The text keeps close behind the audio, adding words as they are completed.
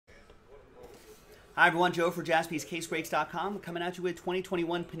Hi everyone, Joe for JaspysCaseBreaks.com coming at you with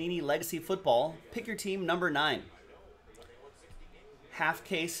 2021 Panini Legacy Football. Pick your team number 9. Half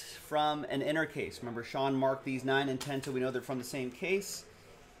case from an inner case. Remember, Sean marked these 9 and 10 so we know they're from the same case.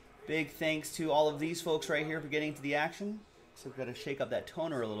 Big thanks to all of these folks right here for getting to the action. So we've got to shake up that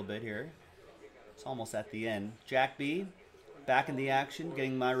toner a little bit here. It's almost at the end. Jack B, back in the action,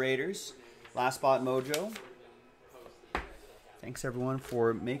 getting my Raiders. Last spot mojo. Thanks everyone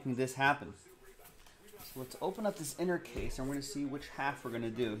for making this happen. So let's open up this inner case and we're going to see which half we're going to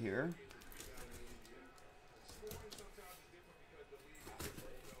do here.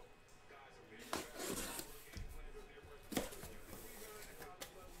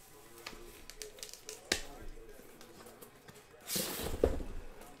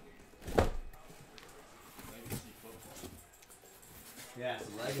 Yes,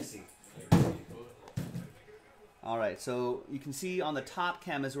 Legacy. Alright, so you can see on the top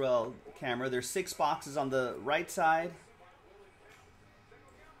camera, there's 6 boxes on the right side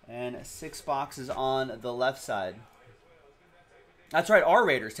and 6 boxes on the left side. That's right, our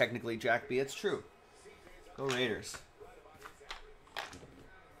Raiders technically, Jack B. It's true. Go Raiders.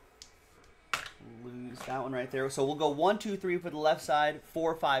 Lose that one right there. So we'll go 1, 2, 3 for the left side,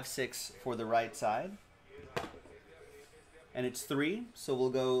 4, 5, 6 for the right side. And it's 3, so we'll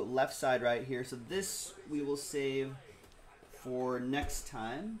go left side right here. So this we will save for next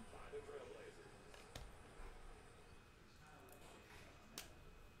time.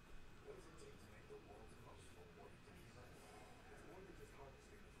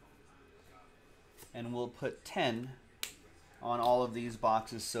 And we'll put 10 on all of these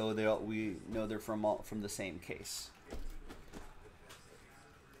boxes so we know they're from the same case.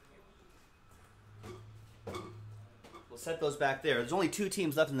 Set those back there. There's only 2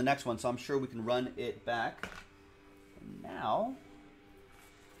 teams left in the next one, so I'm sure we can run it back. And now,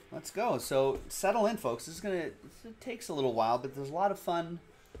 let's go. So settle in, folks. It takes a little while, but there's a lot of fun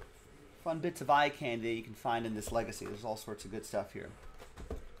bits of eye candy that you can find in this Legacy. There's all sorts of good stuff here.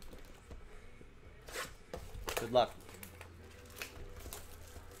 Good luck.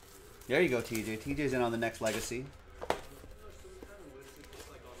 There you go, TJ. TJ's in on the next Legacy.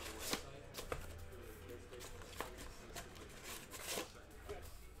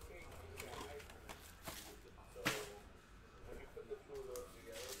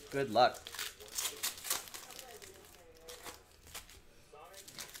 Good luck.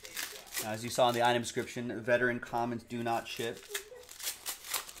 As you saw in the item description, veteran commons do not ship.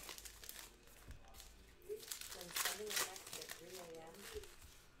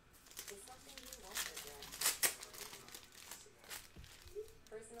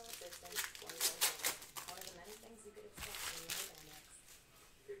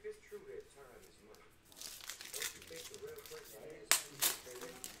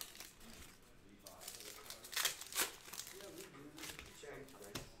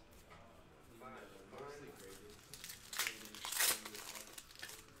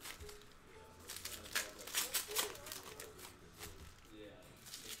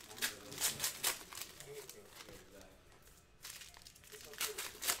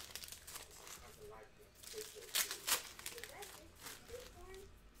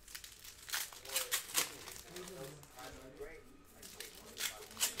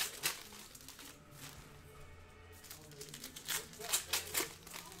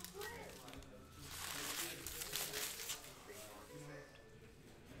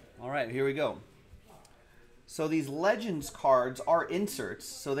 All right, here we go. So these Legends cards are inserts,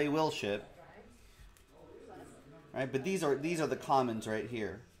 so they will ship. Right, but these are the commons right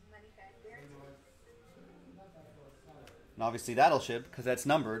here. And obviously that'll ship because that's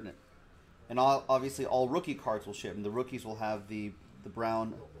numbered. And obviously all rookie cards will ship, and the rookies will have the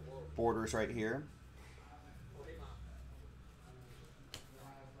brown borders right here.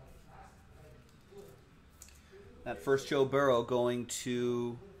 That first Joe Burrow going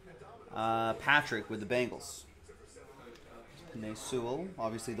to Patrick with the Bengals. Panay Sewell,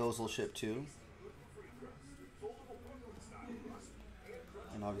 obviously those will ship too.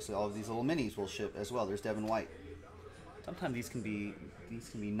 And obviously all of these little minis will ship as well. There's Devin White. Sometimes these can be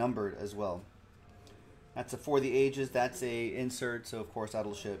numbered as well. That's a For the Ages, that's a insert, so of course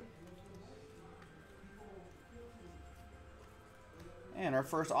that'll ship. And our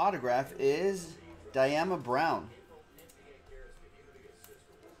first autograph is Diama Brown.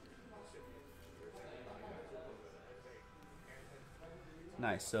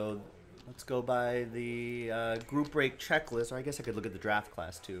 Nice. So let's go by the group break checklist. Or I guess I could look at the draft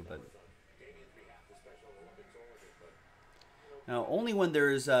class too, but now only when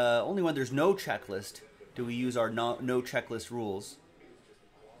there's no checklist do we use our no checklist rules.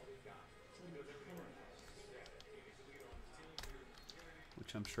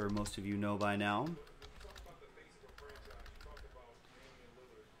 which I'm sure most of you know by now.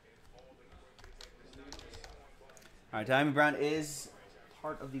 All right, Diamond Brown is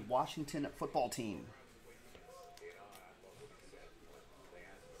part of the Washington football team.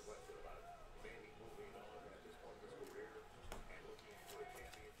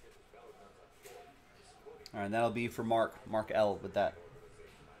 All right, and that'll be for Mark L with that.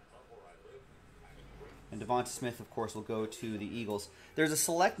 And Devonta Smith, of course, will go to the Eagles. There's a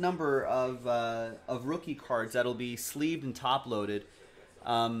select number of rookie cards that'll be sleeved and top-loaded.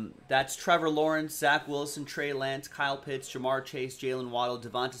 That's Trevor Lawrence, Zach Wilson, Trey Lance, Kyle Pitts, Jamar Chase, Jalen Waddle,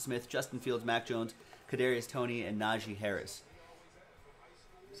 Devonta Smith, Justin Fields, Mac Jones, Kadarius Toney, and Najee Harris.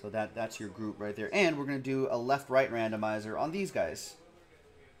 So that's your group right there. And we're going to do a left-right randomizer on these guys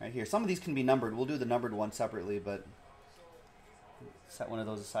right here. Some of these can be numbered. We'll do the numbered one separately, but set one of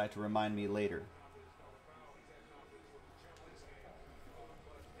those aside to remind me later.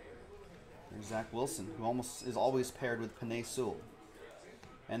 There's Zach Wilson, who is always paired with Penei Sewell.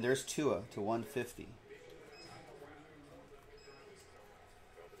 And there's Tua to 150.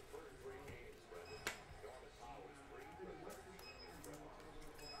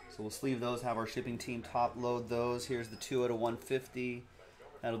 So we'll sleeve those, have our shipping team top load those. Here's the Tua to 150.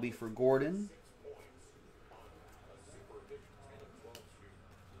 That'll be for Gordon.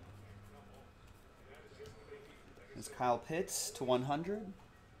 There's Kyle Pitts to 100.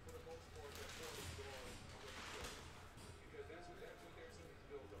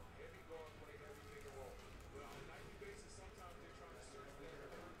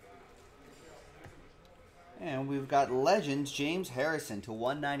 And we've got Legends James Harrison to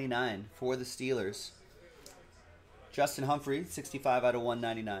 199 for the Steelers. Justin Humphrey, 65 out of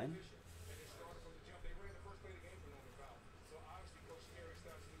 199.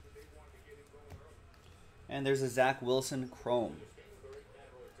 And there's a Zach Wilson Chrome.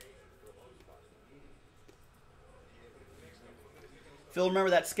 Phil, remember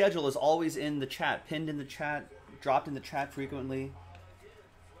that schedule is always in the chat, pinned in the chat, dropped in the chat frequently.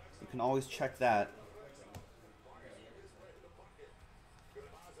 You can always check that.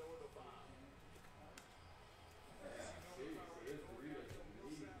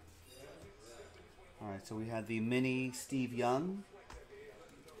 All right, so we had the mini Steve Young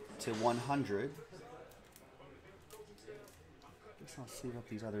to 100. I guess I'll sleeve up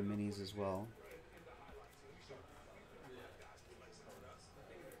these other minis as well.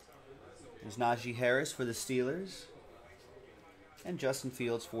 There's Najee Harris for the Steelers. And Justin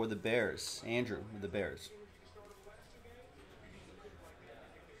Fields for the Bears. Andrew with the Bears.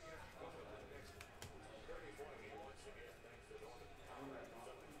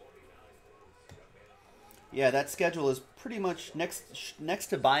 Yeah, that schedule is pretty much next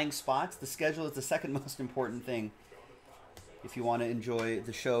to buying spots. The schedule is the second most important thing if you want to enjoy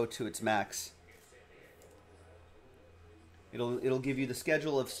the show to its max. It'll give you the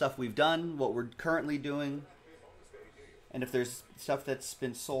schedule of stuff we've done, what we're currently doing, and if there's stuff that's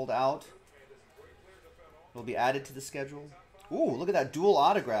been sold out, it'll be added to the schedule. Ooh, look at that dual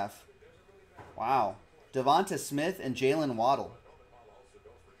autograph. Wow. Devonta Smith and Jalen Waddle.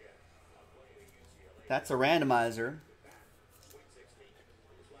 That's a randomizer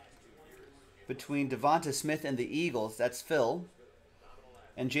between Devonta Smith and the Eagles. That's Phil.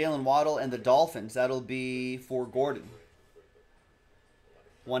 And Jalen Waddle and the Dolphins. That'll be for Gordon.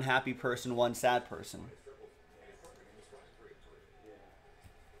 One happy person, one sad person.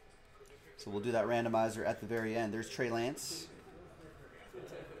 So we'll do that randomizer at the very end. There's Trey Lance.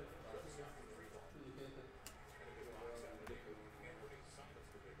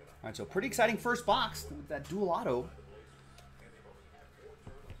 All right, so pretty exciting first box with that dual auto.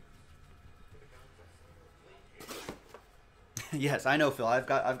 Yes, I know, Phil. I've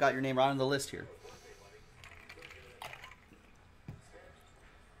got your name right on the list here.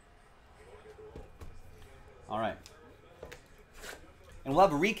 All right. And we'll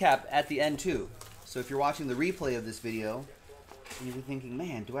have a recap at the end too. So if you're watching the replay of this video and you're thinking,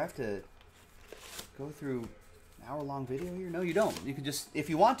 man, do I have to go through hour-long video here? No, you don't. You can just, if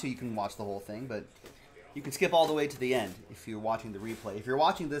you want to, you can watch the whole thing, but you can skip all the way to the end if you're watching the replay. If you're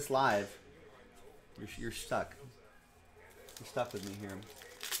watching this live, you're stuck. You're stuck with me here.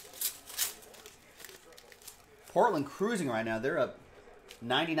 Portland cruising right now. They're up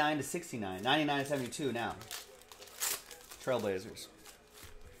 99 to 69, 99 to 72 now. Trailblazers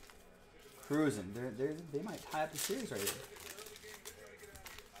cruising. They might tie up the series right here.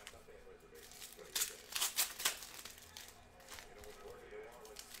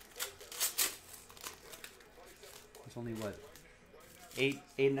 There's only, what, eight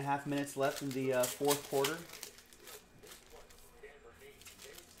and a half minutes left in the fourth quarter.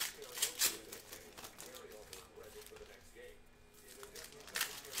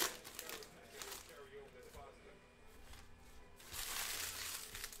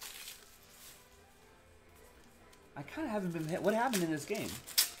 I kind of haven't been hit. What happened in this game?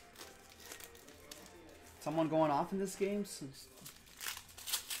 Someone going off in this game? Since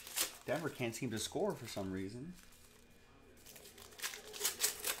Denver can't seem to score for some reason.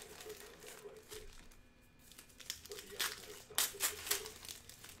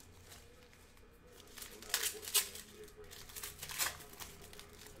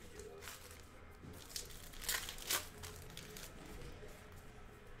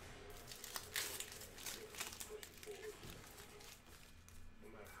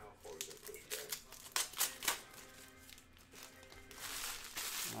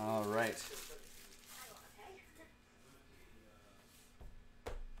 All right.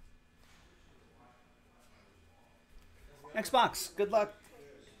 Next box. Good luck.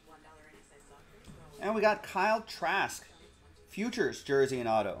 And we got Kyle Trask. Futures jersey and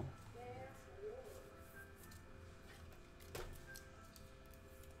auto.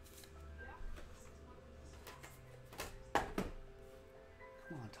 Come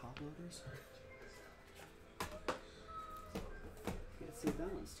on, top loaders. Stay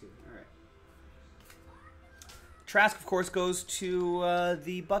balanced here. All right. Trask, of course, goes to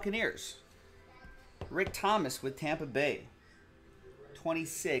the Buccaneers. Rick Thomas with Tampa Bay.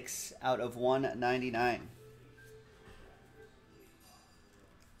 26 out of 199.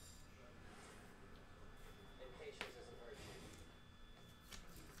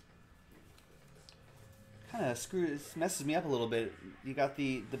 Kind of screws, messes me up a little bit. You got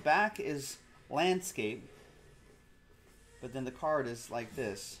the back is landscape. But then the card is like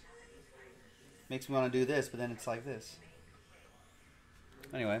this. Makes me want to do this, but then it's like this.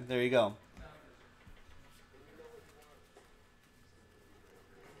 Anyway, there you go.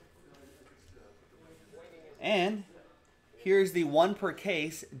 And here's the 1 per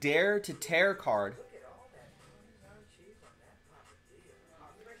case Dare to Tear card.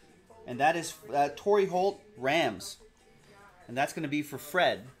 And that is Torrey Holt Rams. And that's going to be for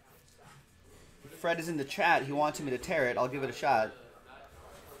Fred. Fred is in the chat. He wants me to tear it. I'll give it a shot.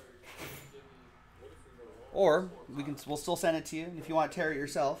 Or we'll still send it to you. If you want to tear it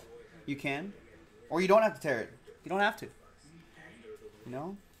yourself, you can. Or you don't have to tear it. You don't have to. You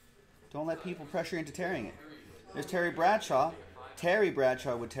know? Don't let people pressure you into tearing it. There's Terry Bradshaw. Terry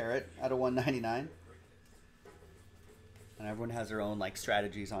Bradshaw would tear it out of 199. And everyone has their own like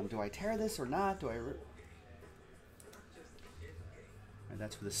strategies on, do I tear this or not? Do I... And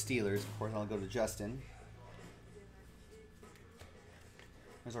that's for the Steelers. Of course, I'll go to Justin.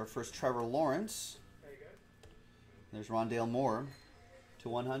 There's our first Trevor Lawrence. There's Rondale Moore to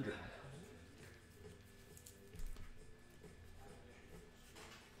 100.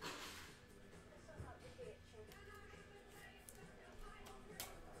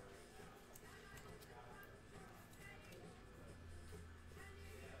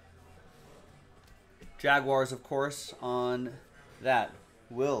 Jaguars, of course, on that.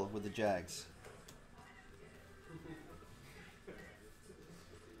 Will with the Jags.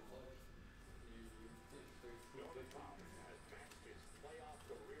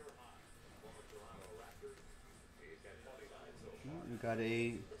 We got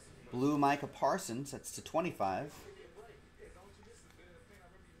a blue Micah Parsons. That's to 25.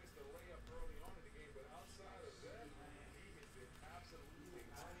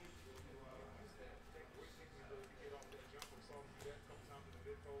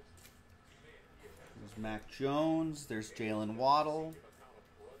 There's Mac Jones. There's Jalen Waddle.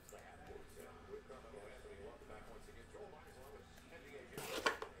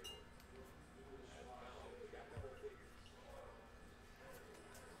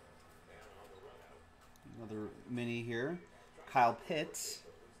 Another mini here. Kyle Pitts,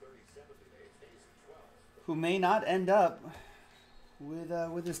 who may not end up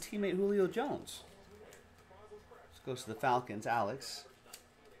with his teammate Julio Jones. This goes to the Falcons, Alex.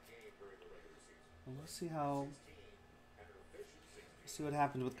 Well, let's see what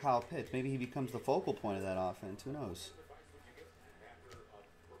happens with Kyle Pitts. Maybe he becomes the focal point of that offense. Who knows?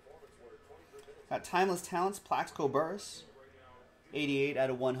 Got Timeless Talents, Plaxico Burress. 88 out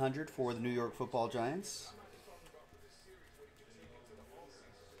of 100 for the New York Football Giants.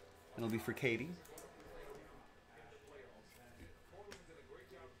 It'll be for Katie.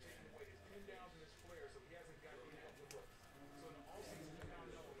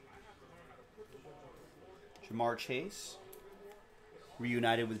 Jamar Chase,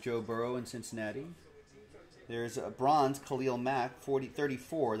 reunited with Joe Burrow in Cincinnati. There's a bronze Khalil Mack,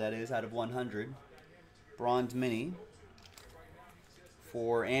 34, that is, out of 100. Bronze mini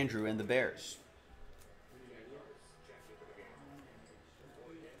for Andrew and the Bears.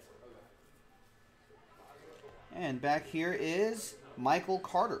 And back here is Michael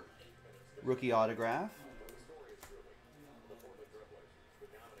Carter, rookie autograph.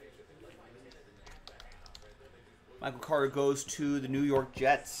 Michael Carter goes to the New York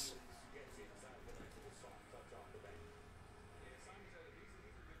Jets.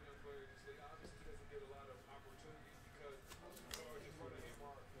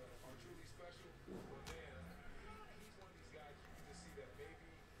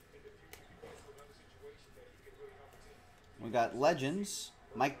 We got Legends,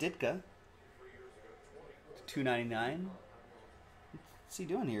 Mike Ditka, $2.99. What's he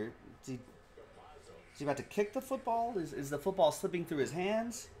doing here? Is he about to kick the football? Is the football slipping through his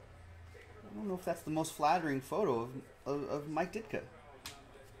hands? I don't know if that's the most flattering photo of Mike Ditka.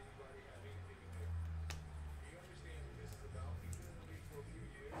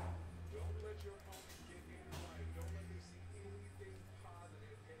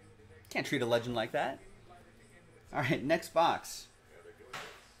 Can't treat a legend like that. All right, next box.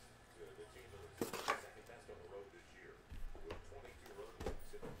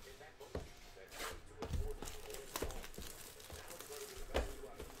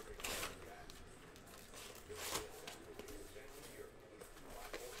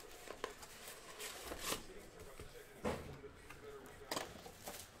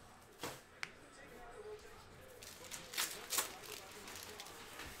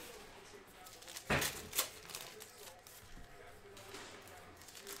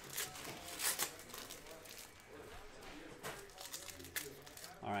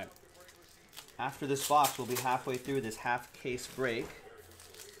 All right. After this box, we'll be halfway through this half case break.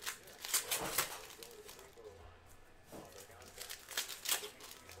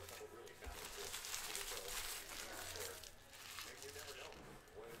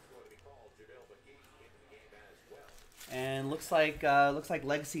 And looks like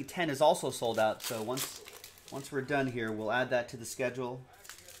Legacy 10 is also sold out. So once we're done here, we'll add that to the schedule.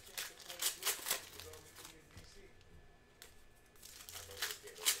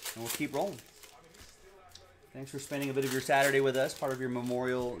 And we'll keep rolling. Thanks for spending a bit of your Saturday with us, part of your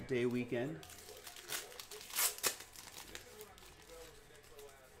Memorial Day weekend.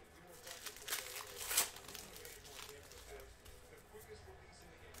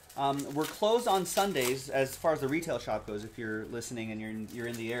 We're closed on Sundays as far as the retail shop goes. If you're listening and you're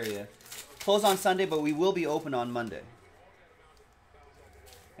in the area, closed on Sunday, but we will be open on Monday.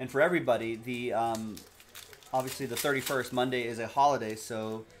 And for everybody, the obviously the 31st Monday is a holiday,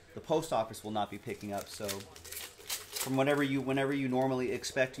 so the post office will not be picking up. So from whenever you normally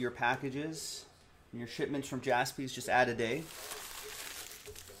expect your packages and your shipments from Jaspy's, just add a day.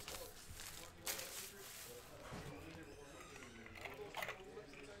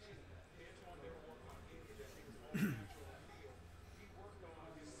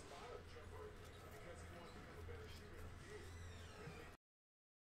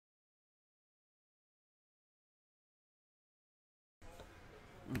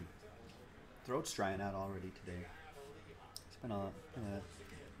 Throat's drying out already today. It's been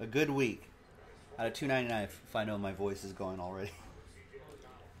a good week. Out of $2.99, if I know my voice is going already.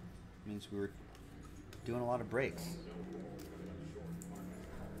 Means we were doing a lot of breaks.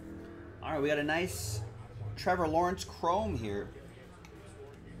 All right, we got a nice Trevor Lawrence Chrome here.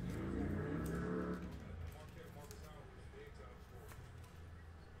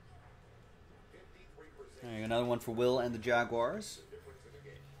 All right, another one for Will and the Jaguars.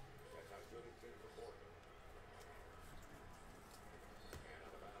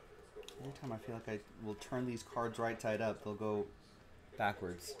 Every time I feel like I will turn these cards right side up, they'll go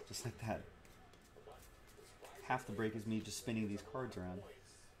backwards, just like that. Half the break is me just spinning these cards around.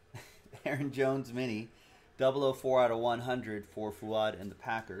 Aaron Jones mini, 004 out of 100 for Fuad and the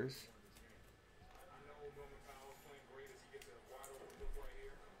Packers.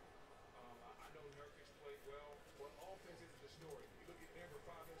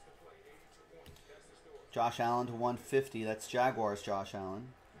 Josh Allen to 150, that's Jaguars Josh Allen.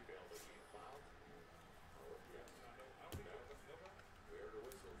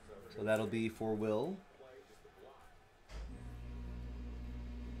 So that'll be for Will.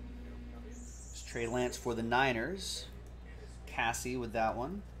 It's Trey Lance for the Niners. Cassie with that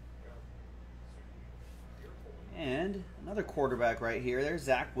one. And another quarterback right here. There's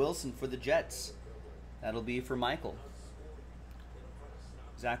Zach Wilson for the Jets. That'll be for Michael.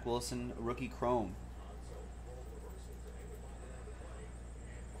 Zach Wilson, rookie chrome.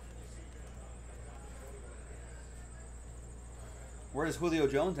 Where does Julio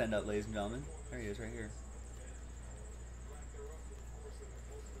Jones end up, ladies and gentlemen? There he is, right here.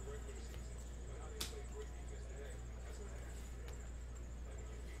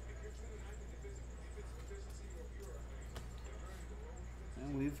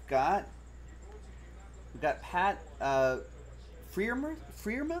 And we've got Pat Freiermuth?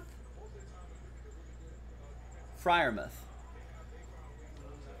 Friarmouth.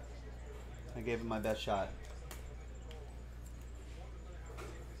 I gave it my best shot.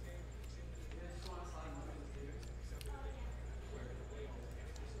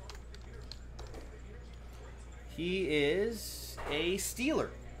 He is a Steeler.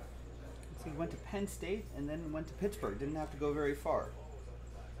 So he went to Penn State and then went to Pittsburgh. Didn't have to go very far.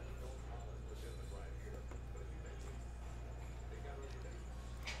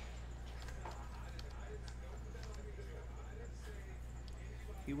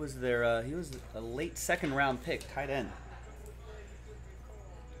 He was their he was a late second round pick, tight end.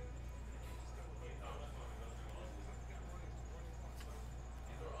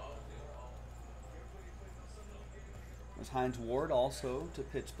 There's Hines Ward also to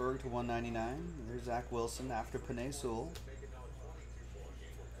Pittsburgh to 199. There's Zach Wilson after Penei Sewell.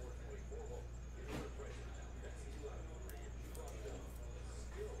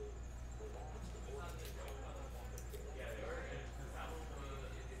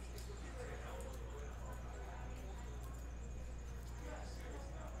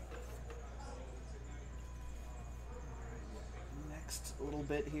 Next little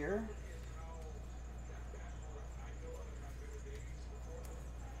bit here.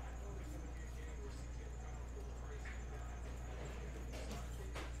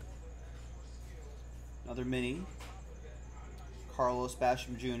 Another mini, Carlos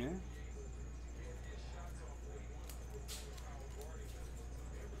Basham Jr.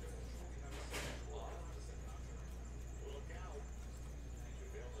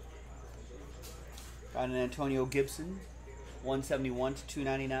 Got an Antonio Gibson, 171 to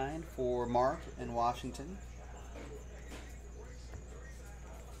 299 for Mark in Washington.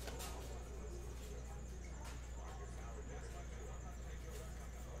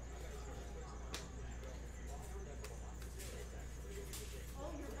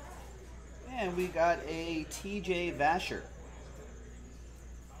 And we got a TJ Vasher.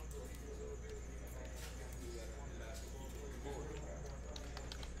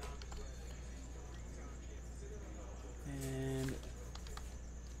 And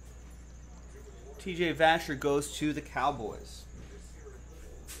TJ Vasher goes to the Cowboys.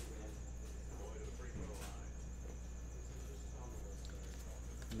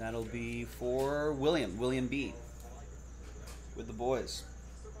 And that'll be for William B. with the boys.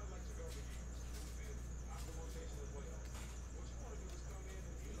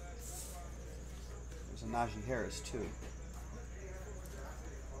 There's a Najee Harris too.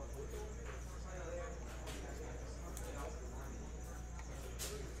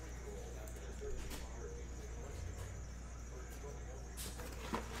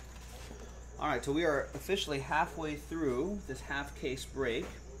 All right, so we are officially halfway through this half case break.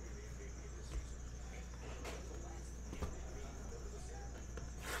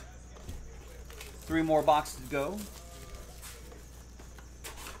 Three more boxes to go.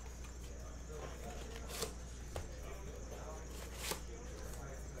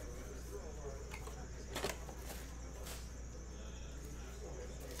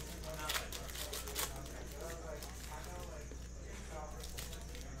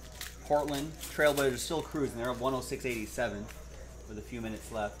 Portland Trailblazers still cruising. They're up 106.87 with a few minutes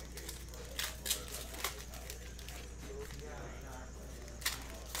left.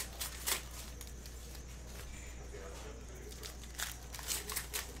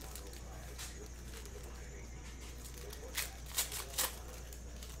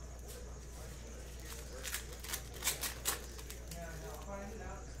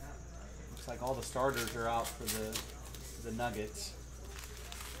 Looks like all the starters are out for the Nuggets.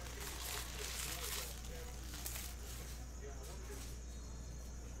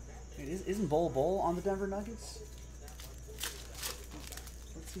 Isn't Bol on the Denver Nuggets?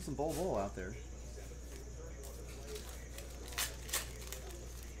 Let's see some Bol out there.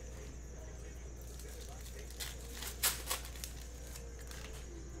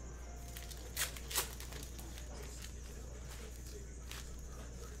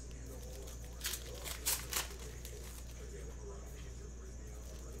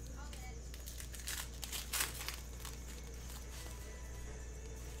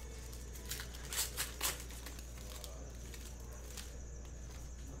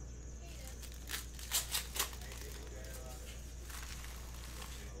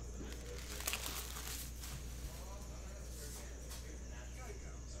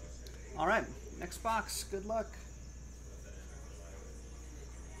 All right, next box. Good luck.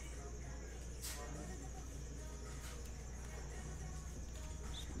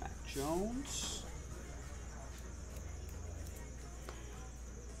 Mac Jones.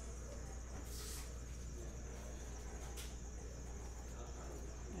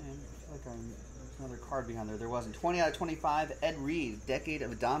 And I feel like there's not Another card behind there. There wasn't. 20 out of 25. Ed Reed, Decade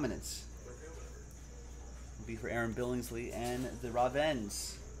of Dominance. Will be for Aaron Billingsley and the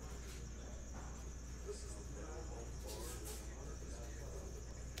Ravens.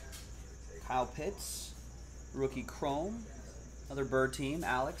 Kyle Pitts, rookie Chrome. Another Bird team,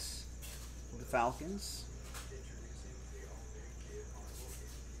 Alex, the Falcons.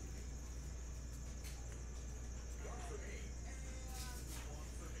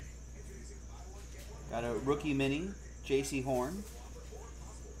 Got a rookie mini, J.C. Horn.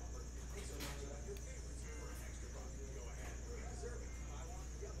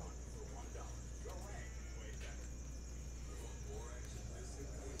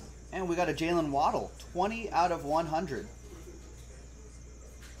 And we got a Jalen Waddle, 20 out of 100.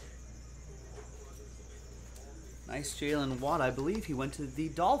 Nice Jalen Waddle. I believe he went to the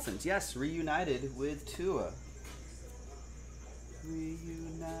Dolphins. Yes, reunited with Tua.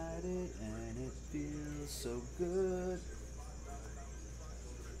 Reunited and it feels so good.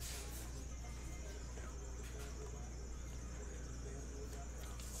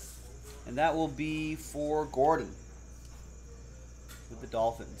 And that will be for Gordon with the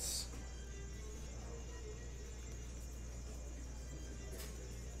Dolphins.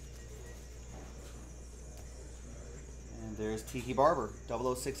 And there's Tiki Barber,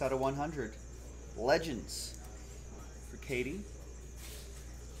 006 out of 100. Legends for Katie.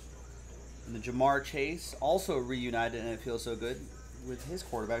 And the Jamar Chase, also reunited, and it feels so good, with his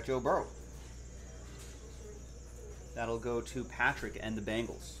quarterback, Joe Burrow. That'll go to Patrick and the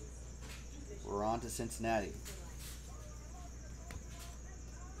Bengals. We're on to Cincinnati.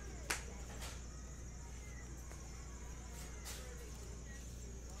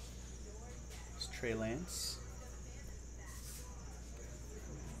 It's Trey Lance.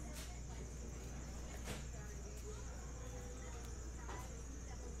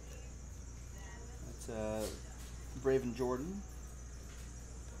 Braven Jordan.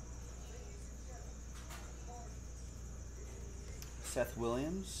 Seth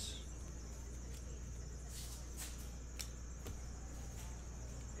Williams.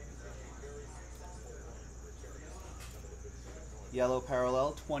 Yellow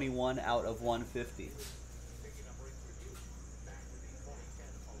parallel, 21 out of 150.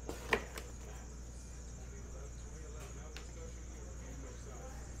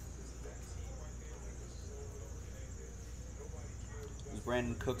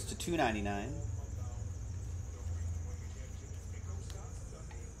 Brandon Cooks to 299.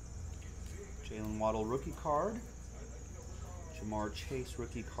 Jalen Waddle rookie card. Jamar Chase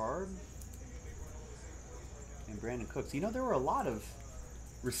rookie card. And Brandon Cooks. You know, there were a lot of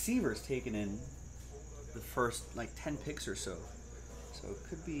receivers taken in the first, like, 10 picks or so. So it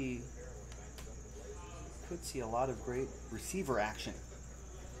could see a lot of great receiver action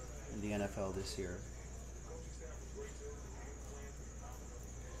in the NFL this year.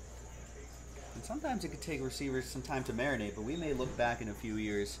 And sometimes it could take receivers some time to marinate, but we may look back in a few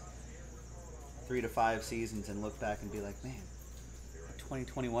years, 3 to 5 seasons, and look back and be like, man, the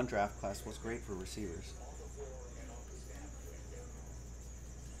 2021 draft class was great for receivers.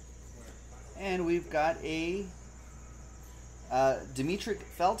 And we've got a Demetric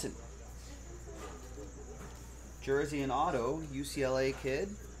Felton. Jersey and auto, UCLA kid.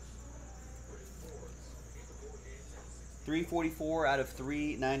 344 out of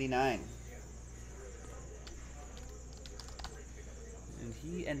 399. And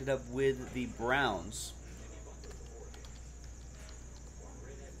he ended up with the Browns.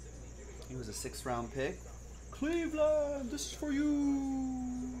 He was a 6th round pick. Cleveland, this is for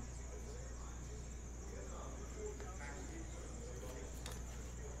you.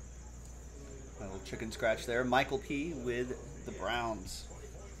 A little chicken scratch there. Michael P. with the Browns.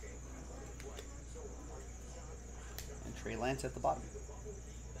 And Trey Lance at the bottom.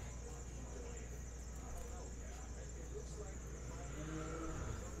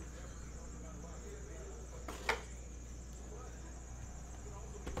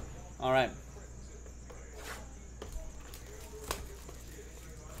 All right.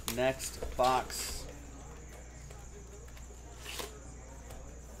 Next box.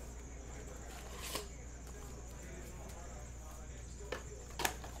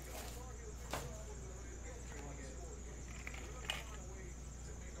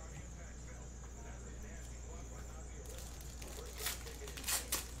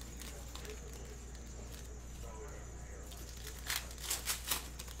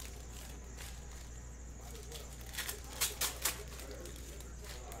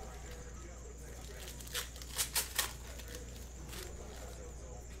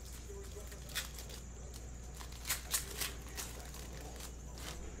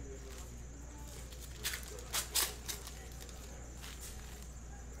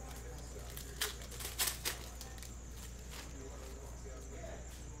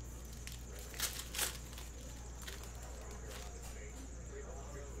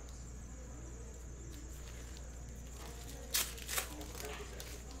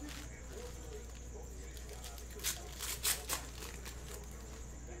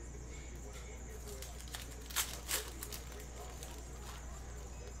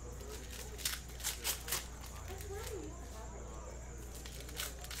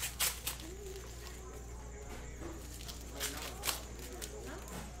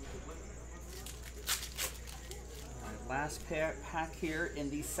 last pack here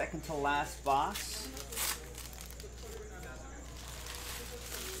in the second to last box.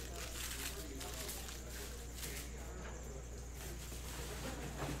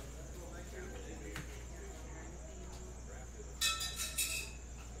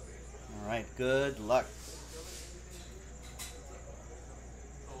 All right, good luck.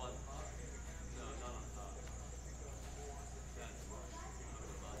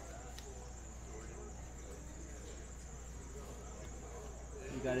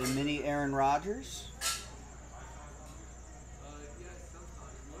 We got a mini Aaron Rodgers.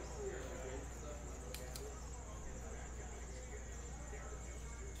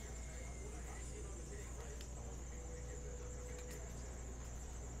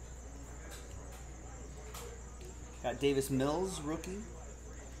 Got Davis Mills, rookie.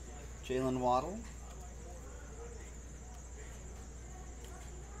 Jalen Waddle.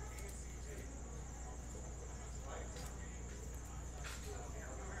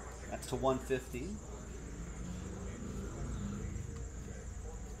 That's to 150.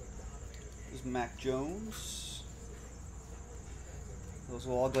 There's Mac Jones. Those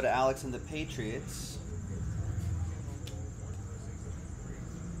will all go to Alex and the Patriots.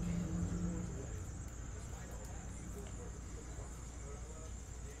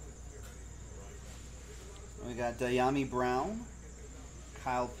 We got Dayami Brown,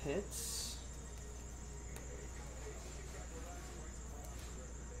 Kyle Pitts.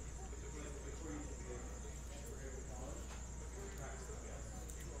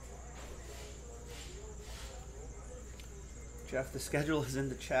 Jeff, the schedule is in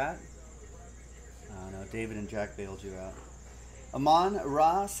the chat. Oh no, David and Jack bailed you out.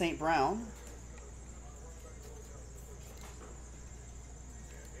 Amon-Ra St. Brown.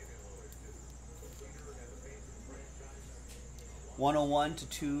 $101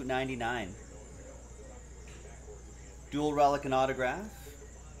 to $299. Dual relic and autograph.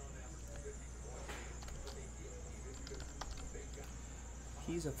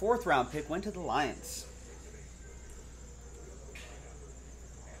 He's a 4th round pick, went to the Lions.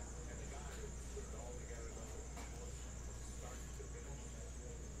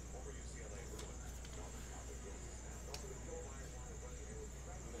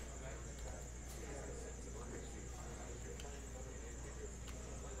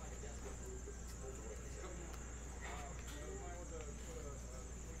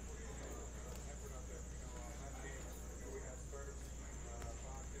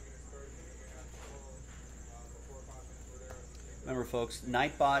 Remember, folks,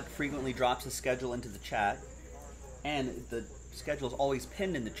 Nightbot frequently drops the schedule into the chat, and the schedule is always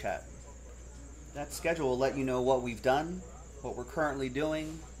pinned in the chat. That schedule will let you know what we've done, what we're currently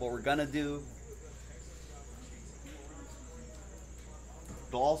doing, what we're going to do.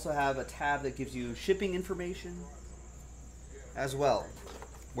 It'll also have a tab that gives you shipping information as well,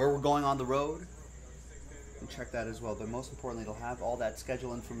 where we're going on the road. And check that as well. But most importantly, it'll have all that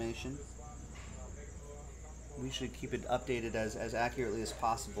schedule information. We should keep it updated as accurately as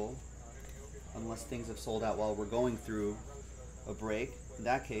possible, unless things have sold out while we're going through a break. In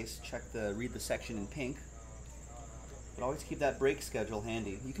that case, read the section in pink. But always keep that break schedule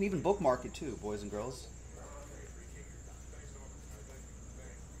handy. You can even bookmark it too, boys and girls.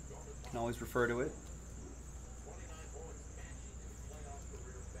 You can always refer to it.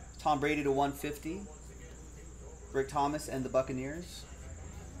 Tom Brady to 150. Rick Thomas and the Buccaneers.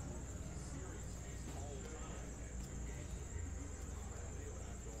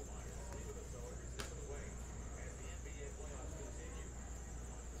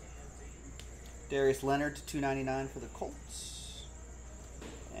 Darius Leonard to $299 for the Colts.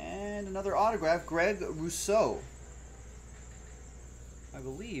 And another autograph, Greg Rousseau. I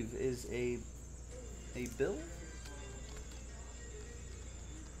believe is a Bill?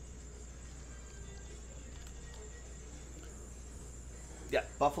 Yeah,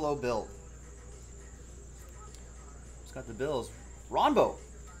 Buffalo Bill. It's got the Bills. Ronbo.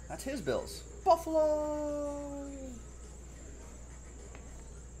 That's his Bills. Buffalo.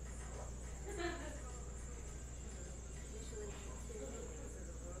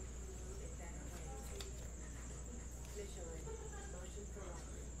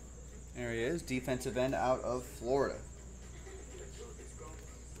 There he is, defensive end out of Florida.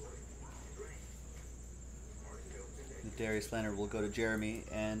 Darius Leonard will go to Jeremy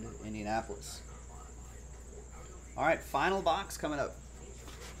and Indianapolis. All right, final box coming up.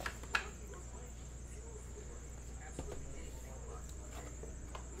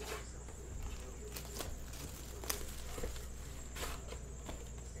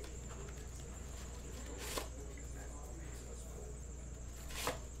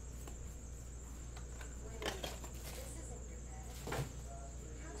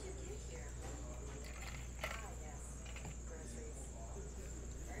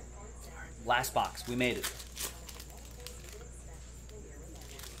 Last box. We made it.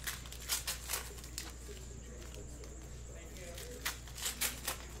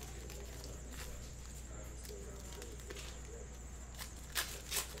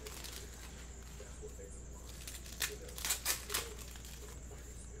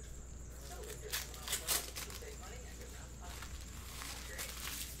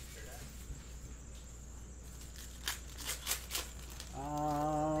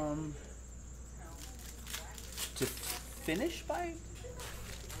 To finish by?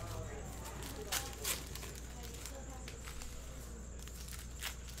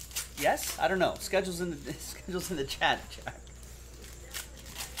 Yes? I don't know. Schedule's in the schedule's in the chat, Jack.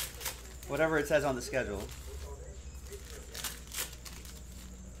 Whatever it says on the schedule.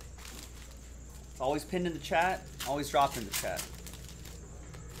 It's always pinned in the chat, always dropped in the chat.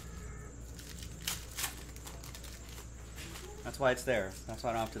 That's why it's there. That's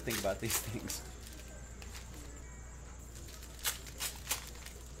why I don't have to think about these things.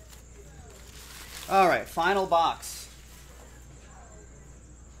 All right, final box.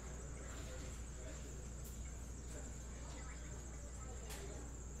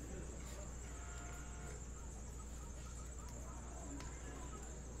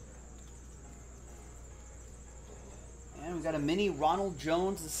 And we got a mini Ronald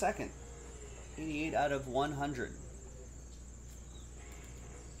Jones II. 88 out of 100.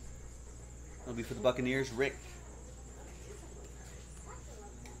 It'll be for the Buccaneers, Rick.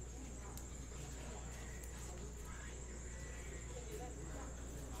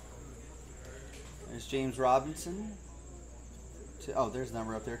 There's James Robinson. Oh, there's a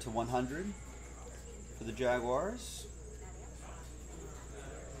number up there to 100 for the Jaguars.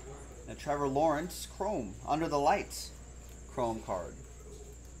 And Trevor Lawrence, Chrome, Under the Lights, Chrome card.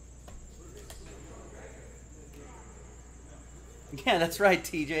 Yeah, that's right,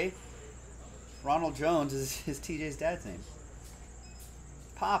 TJ. Ronald Jones is TJ's dad's name.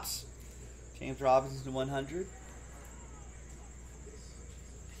 Pops. James Robinson to 100.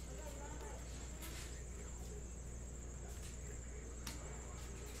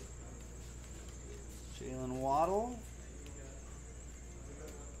 Jalen Waddle.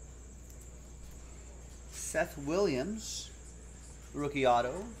 Seth Williams, rookie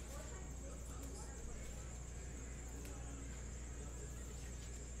auto.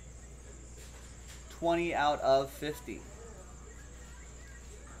 $20 out of 50.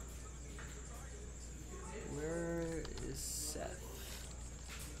 Where is Seth?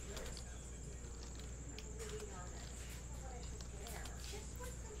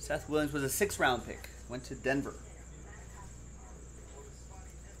 Seth Williams was a 6th round pick. Went to Denver.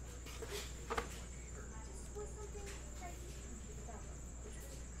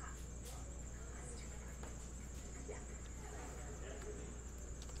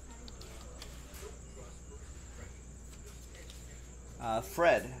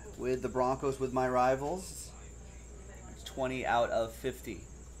 Fred with the Broncos with my rivals. It's 20 out of 50.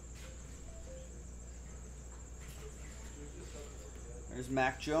 There's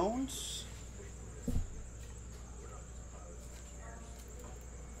Mac Jones.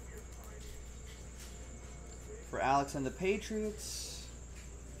 For Alex and the Patriots.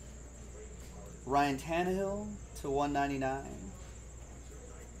 Ryan Tannehill to 199.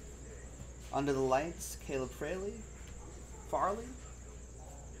 Under the Lights, Caleb Farley.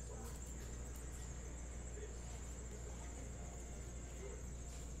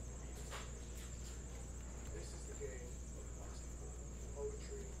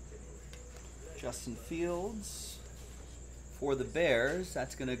 Justin Fields for the Bears.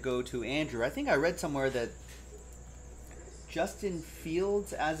 That's going to go to Andrew. I think I read somewhere that Justin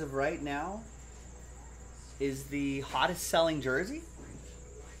Fields, as of right now, is the hottest selling jersey.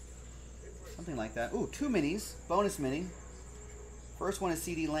 Something like that. Ooh, 2 minis. Bonus mini. First one is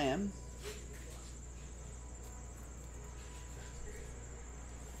CD Lamb.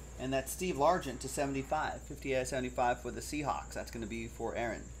 And that's Steve Largent to 75. 50 out of 75 for the Seahawks. That's going to be for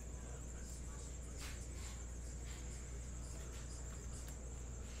Aaron.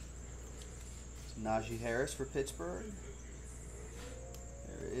 Najee Harris for Pittsburgh.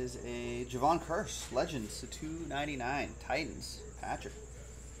 There is a Javon Curse, Legends to 299. Titans, Patrick.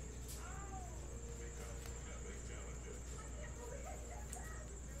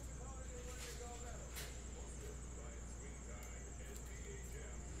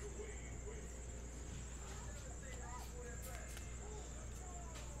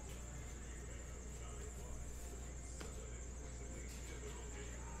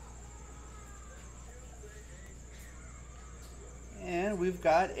 And we've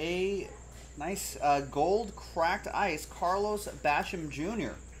got a nice gold cracked ice, Carlos Basham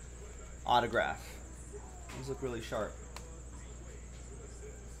Jr. autograph. These look really sharp.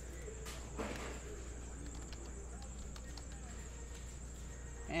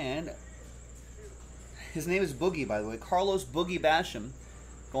 And his name is Boogie, by the way. Carlos Boogie Basham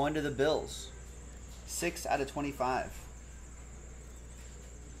going to the Bills. 6 out of 25.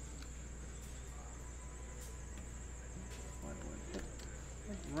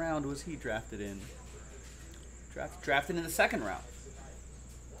 What round was he drafted in? Drafted in the 2nd round.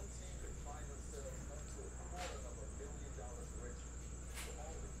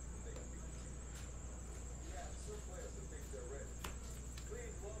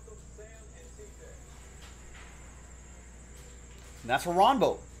 And that's for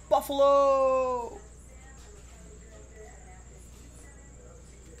Ronbo. Buffalo!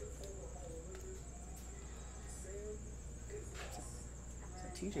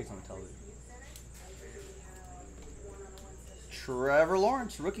 TJ's on the television. Trevor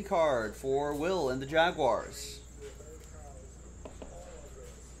Lawrence, rookie card for Will and the Jaguars.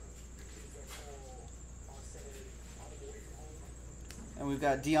 And we've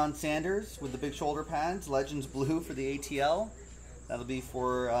got Deion Sanders with the big shoulder pads, Legends Blue for the ATL. That'll be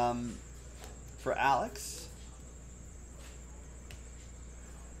for Alex.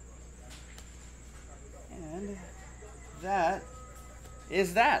 And that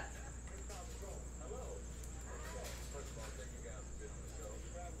is that.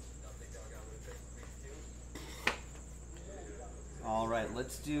 All right,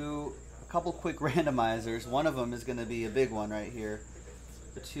 let's do a couple quick randomizers. One of them is going to be a big one right here.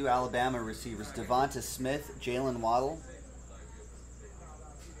 The 2 Alabama receivers, Devonta Smith, Jalen Waddle.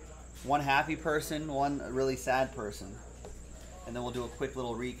 One happy person, one really sad person. And then we'll do a quick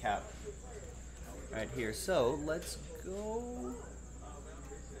little recap right here. So let's go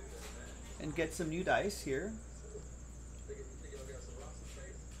and get some new dice here.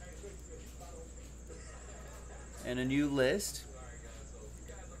 And a new list.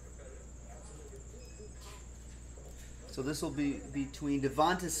 So this will be between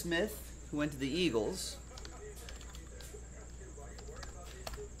Devonta Smith, who went to the Eagles,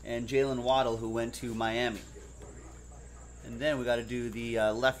 and Jalen Waddle, who went to Miami. And then we got to do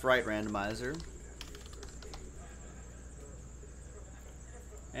the left-right randomizer.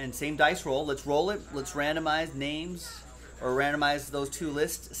 And same dice roll. Let's roll it. Let's randomize names, or randomize those 2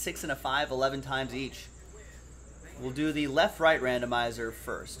 lists, 6 and a 5, 11 times each. We'll do the left-right randomizer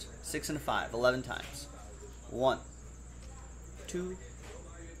first. 6 and a 5, 11 times. 1, 2,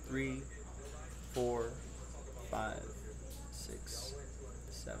 3, 4, 5, 6,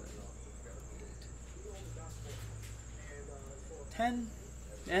 7, 8, 10,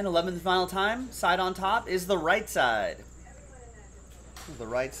 and 11th final time. Side on top is the right side. The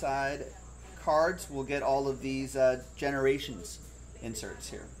right side cards will get all of these generations inserts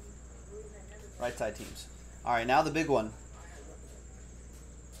here. Right side teams. All right, now the big one.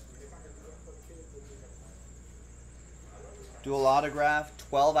 Dual autograph,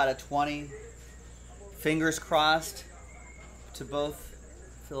 12 out of 20. Fingers crossed to both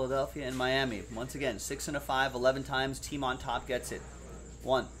Philadelphia and Miami. Once again, 6 and a 5, 11 times. Team on top gets it.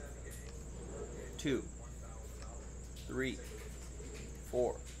 1, 2, 3,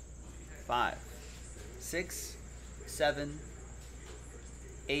 4, 5, 6, 7,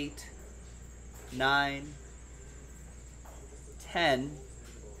 8, 9, 10,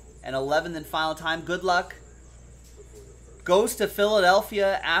 and 11th and final time. Good luck. Goes to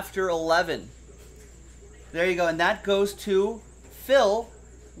Philadelphia after 11. There you go. And that goes to Phil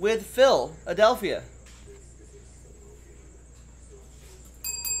with Philadelphia.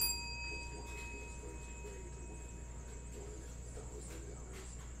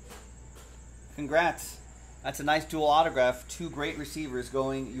 Congrats. That's a nice dual autograph. 2 great receivers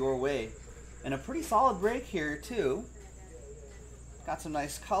going your way. And a pretty solid break here, too. Got some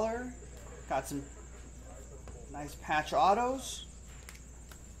nice color. Got some nice patch autos.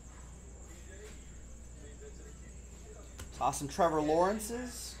 Saw some Trevor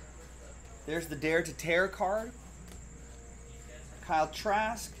Lawrence's. There's the Dare to Tear card. Kyle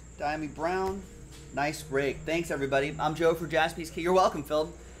Trask, Diami Brown. Nice break. Thanks, everybody. I'm Joe for Jaspy's Case. You're welcome,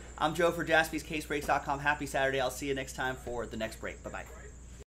 Phil. I'm Joe for JaspysCaseBreaks.com. Happy Saturday. I'll see you next time for the next break. Bye-bye.